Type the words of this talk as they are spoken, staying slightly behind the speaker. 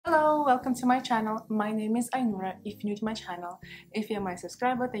welcome to my channel. My name is Ainura. If you're new to my channel, if you're my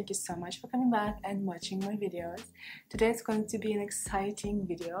subscriber, thank you so much for coming back and watching my videos. Today is going to be an exciting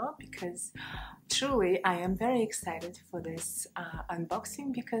video because truly I am very excited for this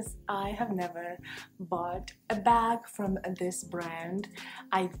unboxing because I have never bought a bag from this brand.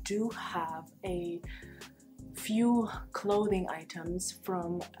 I do have a few clothing items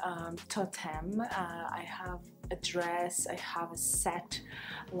from Toteme. I have a dress, I have a set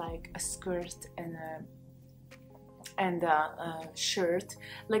like a skirt and a shirt.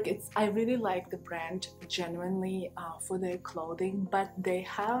 Like I really like the brand genuinely for their clothing, but they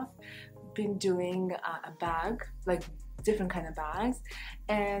have been doing a bag, like different kind of bags,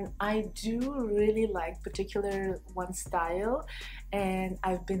 and I do really like particular one style, and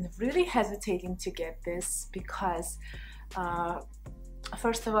I've been really hesitating to get this because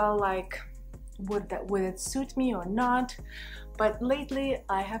first of all, like would it suit me or not? But lately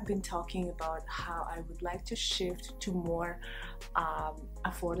I have been talking about how I would like to shift to more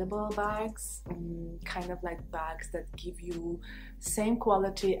affordable bags, kind of like bags that give you same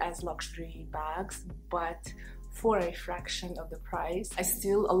quality as luxury bags but for a fraction of the price. I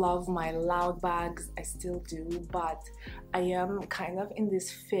still love my loud bags, I still do, but I am kind of in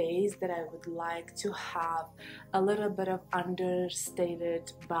this phase that I would like to have a little bit of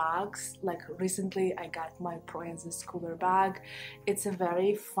understated bags. Like recently I got my Proenza cooler bag. It's a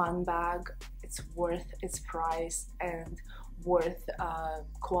very fun bag, it's worth its price and worth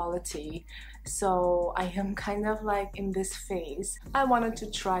quality, so I am kind of like in this phase. I wanted to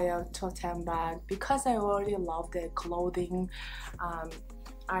try out Toteme bag because I already love their clothing.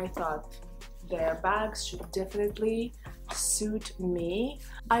 I thought their bags should definitely suit me.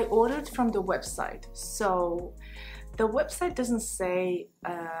 I ordered from the website, so the website doesn't say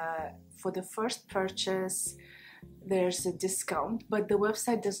for the first purchase there's a discount, but the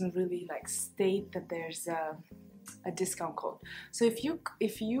website doesn't really like state that there's a discount code. So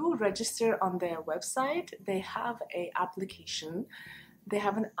if you register on their website, they have a application, they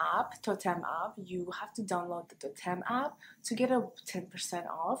have an app, Toteme app. You have to download the Toteme app to get a 10%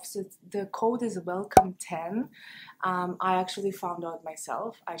 off. So the code is welcome 10. I actually found out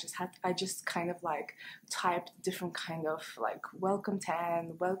myself. I just kind of like typed different kind of like welcome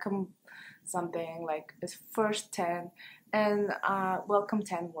 10, welcome something, like it's first 10, and welcome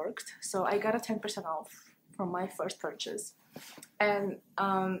 10 worked. So I got a 10% off from my first purchase. And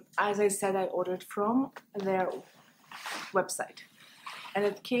as I said, I ordered from their website, and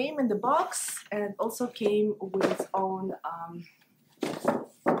it came in the box, and it also came with its own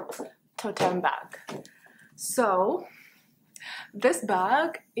Toteme bag. So this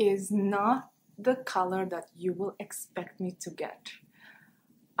bag is not the color that you will expect me to get,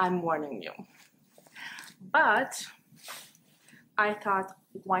 I'm warning you, but I thought,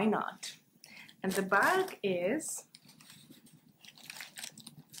 why not? And the bag is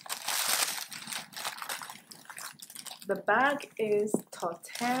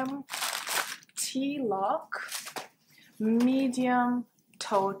Toteme T-Lock medium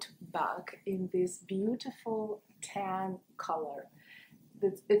tote bag in this beautiful tan color.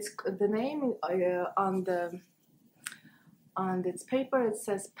 It's the name on its paper, it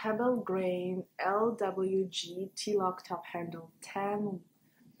says Pebble Grain LWG T-Lock top handle tan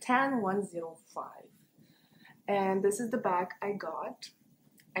 105, and this is the bag I got.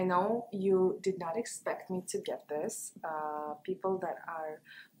 I know you did not expect me to get this. People that are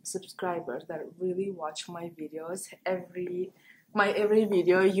subscribers that really watch my videos, every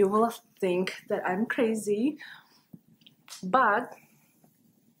video, you will think that I'm crazy, but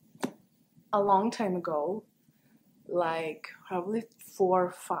a long time ago, like probably 4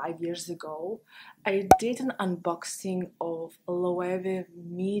 or 5 years ago, I did an unboxing of a Loewe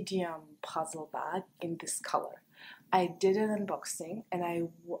medium puzzle bag in this color. I did an unboxing, and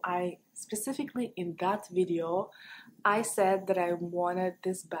I specifically in that video I said that I wanted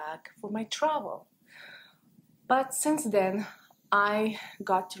this bag for my travel. But since then I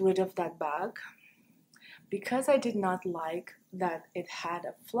got rid of that bag because I did not like that it had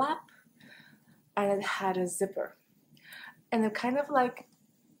a flap and it had a zipper. And it kind of like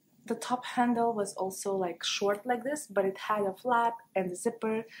the top handle was also like short like this, but it had a flap and the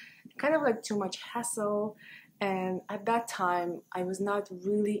zipper, kind of like too much hassle. And at that time I was not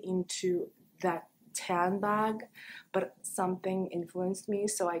really into that tan bag, but something influenced me,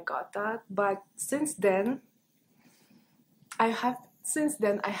 so I got that. But since then I have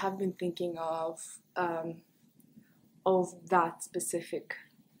been thinking of that specific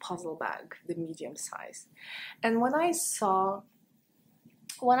puzzle bag, the medium size. And when I saw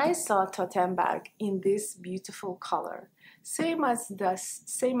Toteme bag in this beautiful color, same as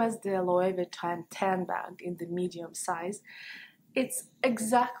the Louis Vuitton handbag in the medium size. It's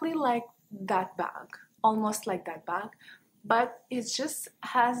exactly like that bag, almost like that bag, but it just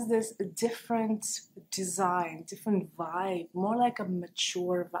has this different design, different vibe, more like a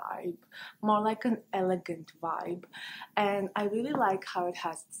mature vibe, more like an elegant vibe. And I really like how it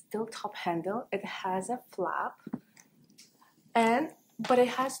has still top handle, it has a flap, but it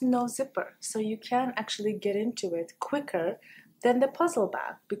has no zipper, so you can actually get into it quicker than the puzzle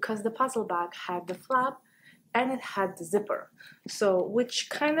bag, because the puzzle bag had the flap and it had the zipper. So which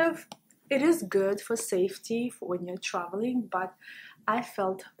kind of, it is good for safety for when you're traveling, but I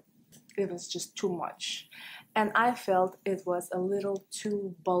felt it was just too much. And I felt it was a little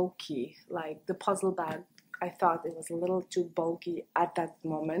too bulky. Like the puzzle bag, I thought it was a little too bulky at that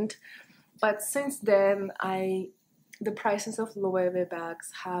moment. But since then, the prices of Louis Vuitton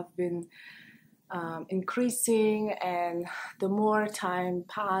bags have been increasing, and the more time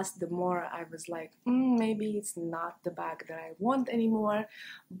passed, the more I was like, maybe it's not the bag that I want anymore.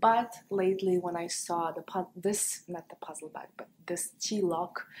 But lately, when I saw not the puzzle bag, but this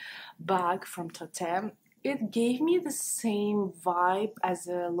T-lock bag from Toteme, it gave me the same vibe as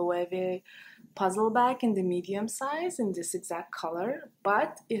a Louis Vuitton puzzle bag in the medium size in this exact color,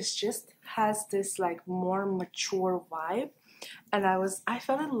 but it just has this like more mature vibe, and I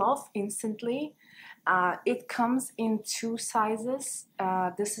fell in love instantly. It comes in 2 sizes.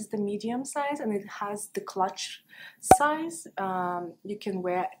 This is the medium size, and it has the clutch size. You can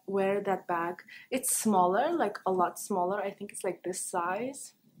wear that bag. It's smaller, like a lot smaller. I think it's like this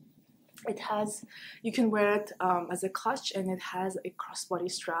size. You can wear it as a clutch, and it has a crossbody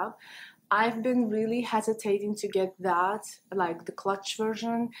strap. I've been really hesitating to get that, like the clutch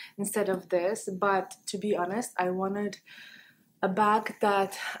version instead of this, but to be honest, I wanted a bag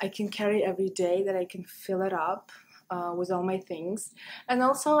that I can carry every day, that I can fill it up with all my things. And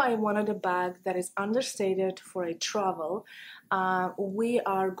also I wanted a bag that is understated for a travel. We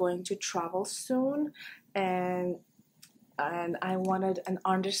are going to travel soon, and I wanted an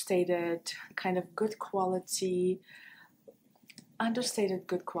understated kind of good quality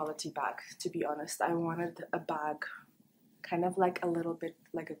bag, to be honest. I wanted a bag kind of like a little bit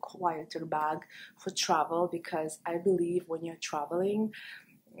like a quieter bag for travel, because I believe when you're traveling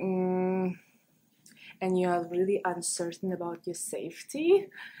and you're really uncertain about your safety,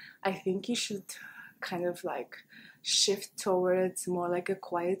 I think you should kind of like shift towards more like a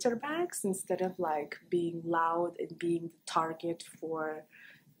quieter bags instead of like being loud and being the target for,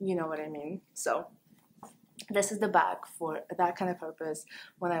 you know what I mean. So this is the bag for that kind of purpose,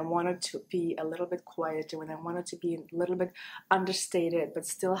 when I wanted to be a little bit quieter, when I wanted to be a little bit understated but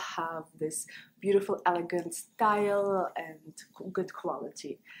still have this beautiful elegant style and good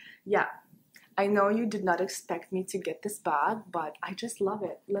quality. Yeah, I know you did not expect me to get this bag, but I just love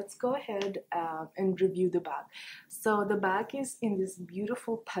it. Let's go ahead and review the bag. So the bag is in this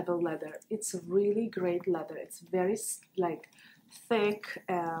beautiful pebble leather. It's really great leather. It's very like thick,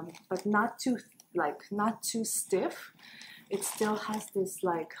 but not too stiff. It still has this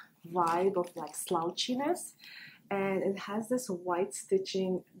like vibe of like slouchiness, and it has this white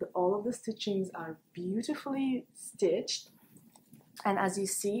stitching. All of the stitchings are beautifully stitched, and as you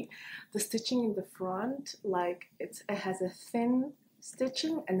see, the stitching in the front, like it has a thin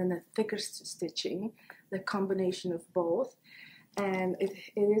stitching and then a thicker stitching, the combination of both. And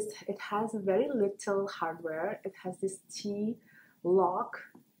it has very little hardware. It has this T lock,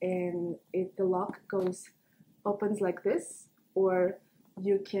 and the lock opens like this, or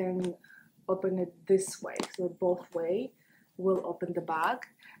you can open it this way, so both way will open the bag.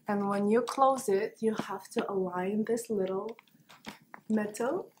 And when you close it, you have to align this little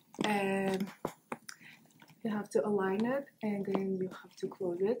metal, and you have to align it, and then you have to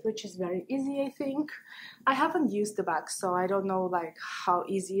close it, which is very easy. I think I haven't used the bag, so I don't know like how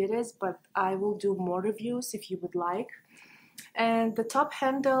easy it is, but I will do more reviews if you would like. And the top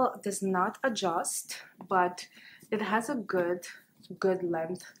handle does not adjust, but it has a good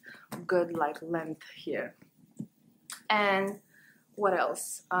length, length here. And what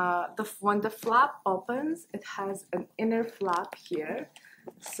else? When the flap opens, it has an inner flap here,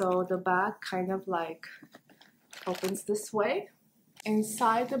 so the bag kind of like opens this way.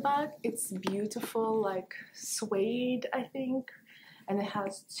 Inside the bag, it's beautiful, like suede, I think, and it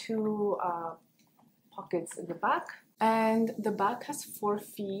has 2 pockets in the back. And the bag has 4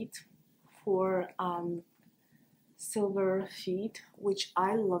 feet, 4 silver feet, which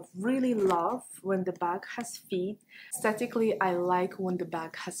I really love when the bag has feet. Aesthetically, I like when the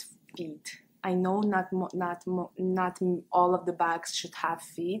bag has feet. I know not all of the bags should have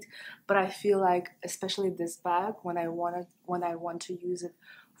feet, but I feel like especially this bag, when I want to use it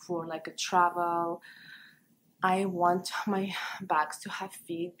for like a travel, I want my bags to have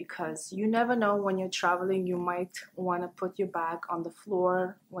feet, because you never know when you're traveling, you might want to put your bag on the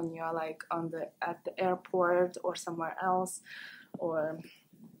floor when you're like at the airport or somewhere else, or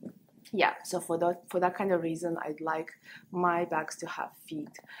yeah. So for that kind of reason, I'd like my bags to have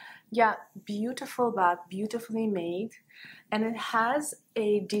feet. Yeah, beautiful bag, beautifully made, and it has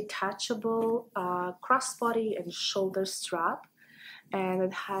a detachable crossbody and shoulder strap, and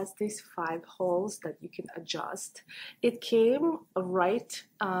it has these 5 holes that you can adjust. It came right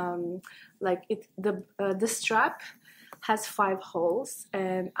like the strap has 5 holes,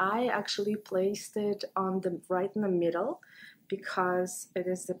 and I actually placed it on right in the middle because it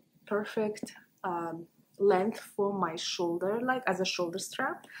is the perfect length for my shoulder, like as a shoulder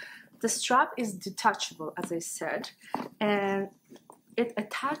strap. The strap is detachable, as I said, and it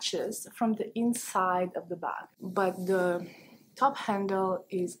attaches from the inside of the bag, but the top handle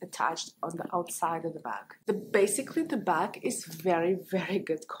is attached on the outside of the bag. Basically, the bag is very, very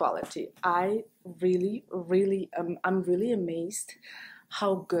good quality. I'm really amazed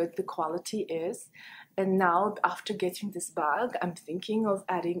how good the quality is. And now, after getting this bag, I'm thinking of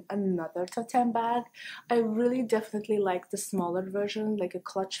adding another Toteme bag. I really definitely like the smaller version, like a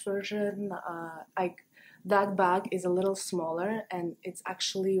clutch version. That bag is a little smaller, and it's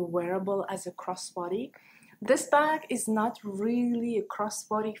actually wearable as a crossbody. This bag is not really a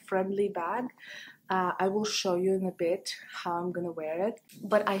crossbody friendly bag. I will show you in a bit how I'm gonna wear it.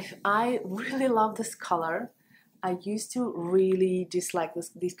 But I really love this color. I used to really dislike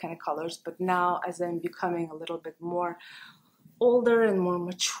these kind of colors, but now as I'm becoming a little bit more older and more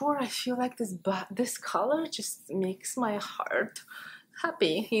mature, I feel like this color just makes my heart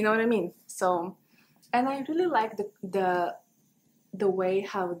happy. You know what I mean? So, and I really like the way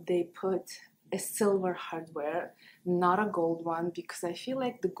how they put a silver hardware, not a gold one, because I feel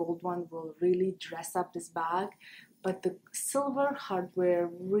like the gold one will really dress up this bag, but the silver hardware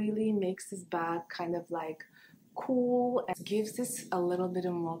really makes this bag kind of like cool and gives this a little bit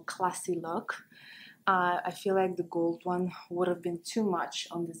of more classy look. I feel like the gold one would have been too much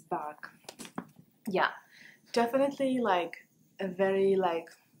on this bag. Yeah, definitely like a very like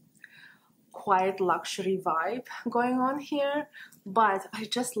quiet luxury vibe going on here, but I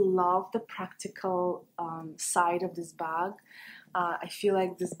just love the practical side of this bag. I feel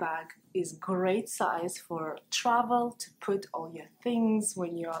like this bag is great size for travel, to put all your things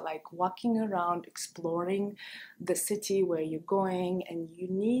when you're like walking around exploring the city where you're going, and you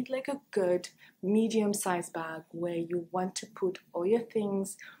need like a good medium-sized bag where you want to put all your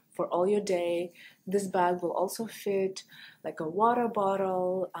things for all your day. This bag will also fit like a water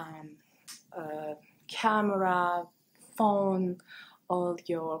bottle, camera, phone, all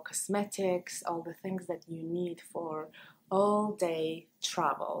your cosmetics, all the things that you need for all day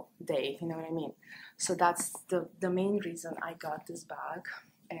travel day, you know what I mean? So that's the main reason I got this bag.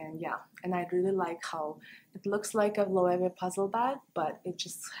 And yeah, and I really like how it looks like a Loewe puzzle bag, but it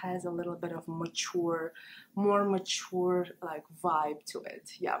just has a little bit of more mature like vibe to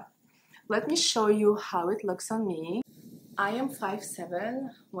it. Yeah, let me show you how it looks on me. I am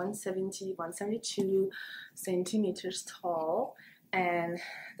 5'7", 172 centimeters tall, and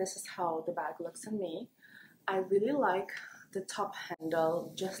this is how the bag looks on me. I really like the top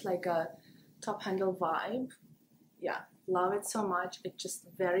handle, just like a top handle vibe. Yeah, love it so much. It just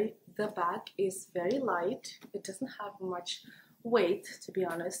the bag is very light. It doesn't have much weight, to be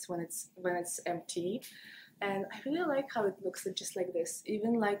honest, when it's empty. And I really like how it looks just like this,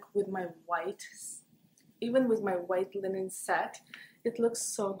 even with my white linen set, it looks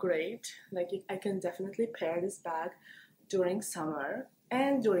so great. Like I can definitely pair this bag during summer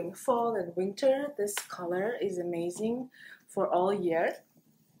and during fall and winter. This color is amazing for all year.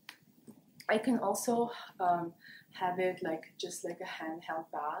 I can also have it just like a handheld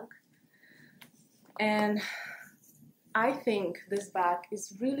bag. And I think this bag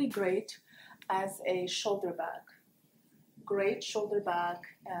is really great as a shoulder bag. Great shoulder bag.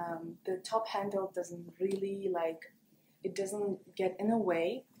 The top handle doesn't really it doesn't get in the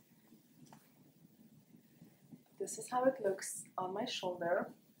way. This is how it looks on my shoulder.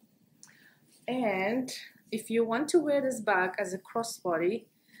 And if you want to wear this bag as a crossbody,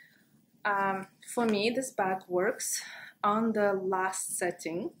 for me this bag works on the last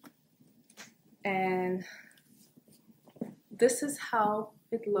setting, and this is how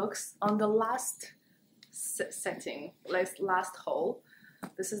it looks on the last setting, last hole.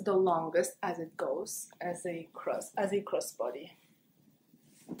 This is the longest as it goes as a crossbody.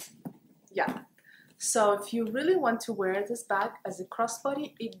 yeah. So if you really want to wear this bag as a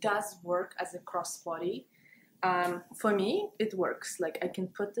crossbody, it does work as a crossbody. For me, it works. Like I can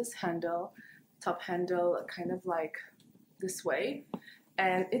put this handle, top handle, kind of like this way,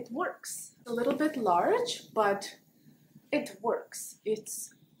 and it works. A little bit large, but it works.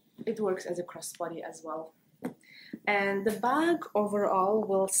 It works as a crossbody as well. And the bag overall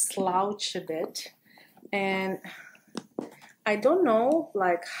will slouch a bit, and I don't know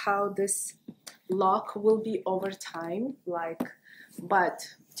like how this lock will be over time, like, but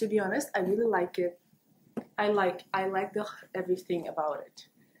to be honest, I really like it. I like everything about it,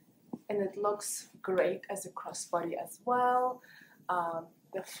 and it looks great as a crossbody as well.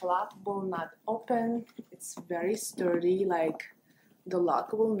 The flap will not open. It's very sturdy, like the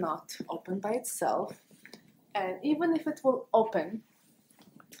lock will not open by itself. And even if it will open,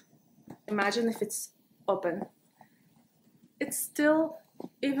 imagine if it's open, it's still,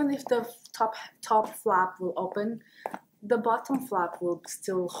 even if the top flap will open, the bottom flap will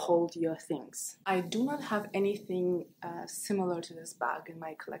still hold your things. I do not have anything similar to this bag in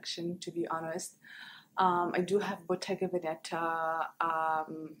my collection, to be honest. I do have Bottega Veneta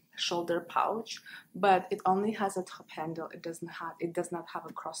shoulder pouch, but it only has a top handle. It does not have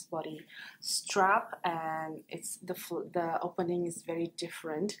a crossbody strap, and the opening is very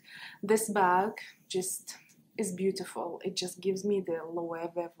different. This bag just is beautiful. It just gives me the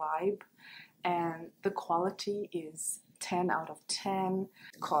Loewe vibe, and the quality is 10 out of 10.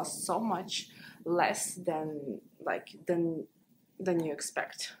 It costs so much less than you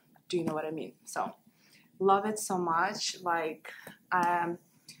expect. Do you know what I mean? So love it so much. Like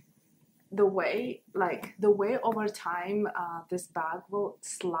the way over time this bag will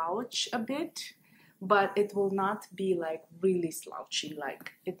slouch a bit, but it will not be like really slouchy.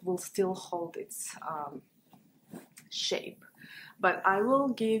 Like it will still hold its shape. But I will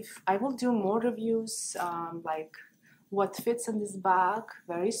do more reviews like what fits in this bag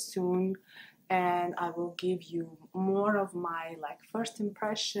very soon, and I will give you more of my like first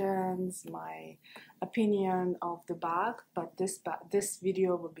impressions, my opinion of the bag. But this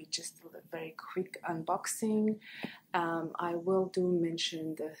video will be just a very quick unboxing. I will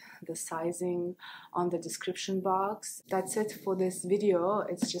mention the sizing on the description box. That's it for this video.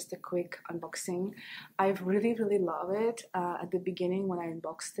 It's just a quick unboxing. I really love it. At the beginning when I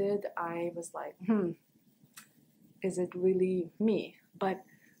unboxed it, I was like, is it really me? But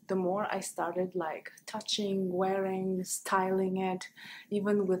the more I started like touching, wearing, styling it,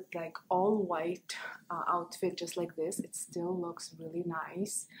 even with like all white outfit just like this, it still looks really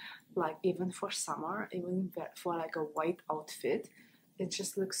nice. Like even for summer, even for like a white outfit, it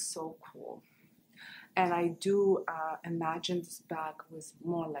just looks so cool. And I do imagine this bag with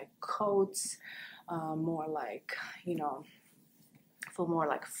more like coats, more like, you know, for more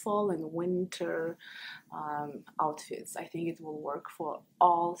like fall and winter outfits. I think it will work for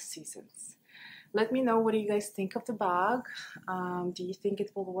all seasons. Let me know what do you guys think of the bag. Do you think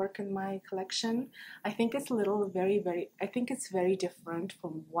it will work in my collection? I think it's I think it's very different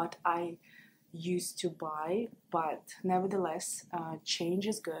from what I used to buy, but nevertheless, change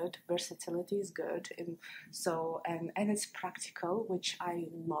is good, versatility is good, and so and it's practical, which I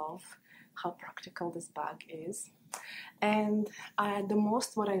love how practical this bag is. And the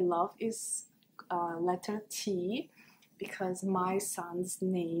most what I love is letter T, because my son's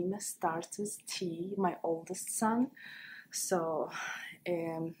name starts with T, my oldest son. So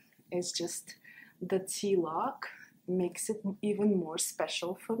it's just the T lock makes it even more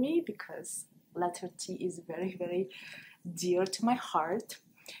special for me, because letter T is very dear to my heart.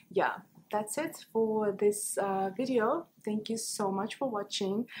 Yeah, that's it for this video. Thank you so much for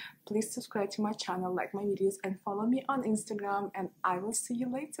watching. Please subscribe to my channel, like my videos, and follow me on Instagram, and I will see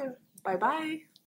you later. Bye bye.